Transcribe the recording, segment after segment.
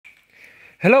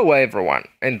Hello everyone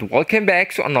and welcome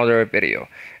back to another video.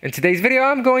 In today's video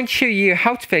I'm going to show you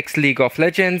how to fix League of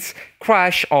Legends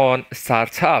crash on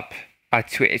startup at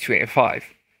 2025.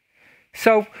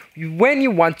 So when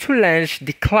you want to launch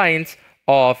the client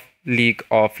of League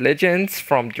of Legends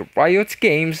from the Riot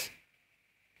Games,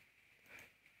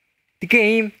 the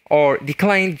game or the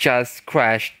client just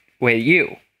crashed with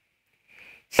you.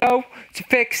 So to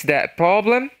fix that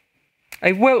problem,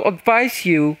 I will advise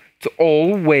you to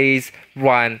always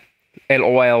run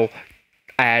LOL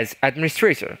as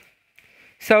administrator.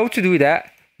 So to do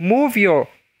that, move your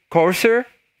cursor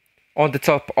on the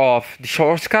top of the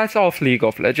shortcuts of League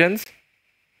of Legends,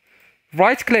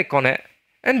 right click on it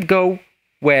and go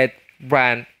with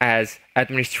run as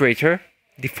administrator,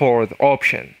 the fourth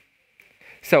option.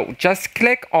 So just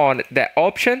click on that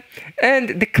option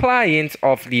and the client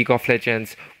of League of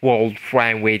Legends will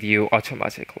run with you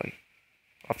automatically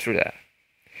after that.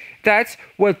 That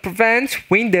will prevent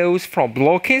Windows from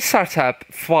blocking startup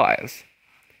files.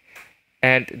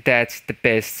 And that's the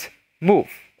best move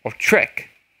or trick.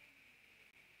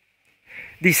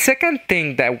 The second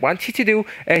thing that I want you to do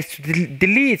is to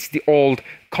delete the old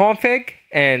config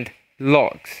and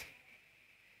logs.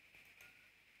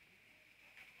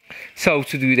 So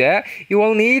to do that, you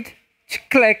will need to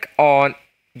click on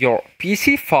your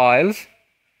PC files,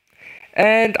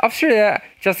 and after that,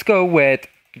 just go with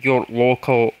your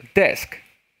local disk.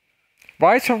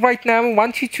 Right, so right now I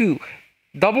want you to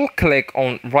double click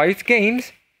on Riot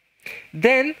Games,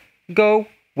 then go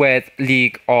with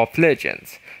League of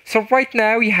Legends. So right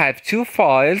now you have two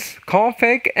files,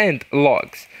 config and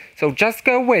logs. So just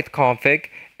go with config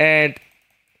and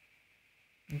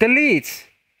delete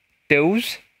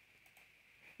those,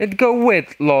 and go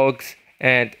with logs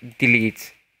and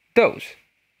delete those.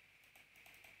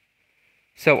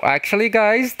 So actually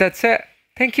guys, that's it.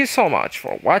 Thank you so much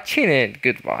for watching and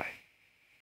goodbye.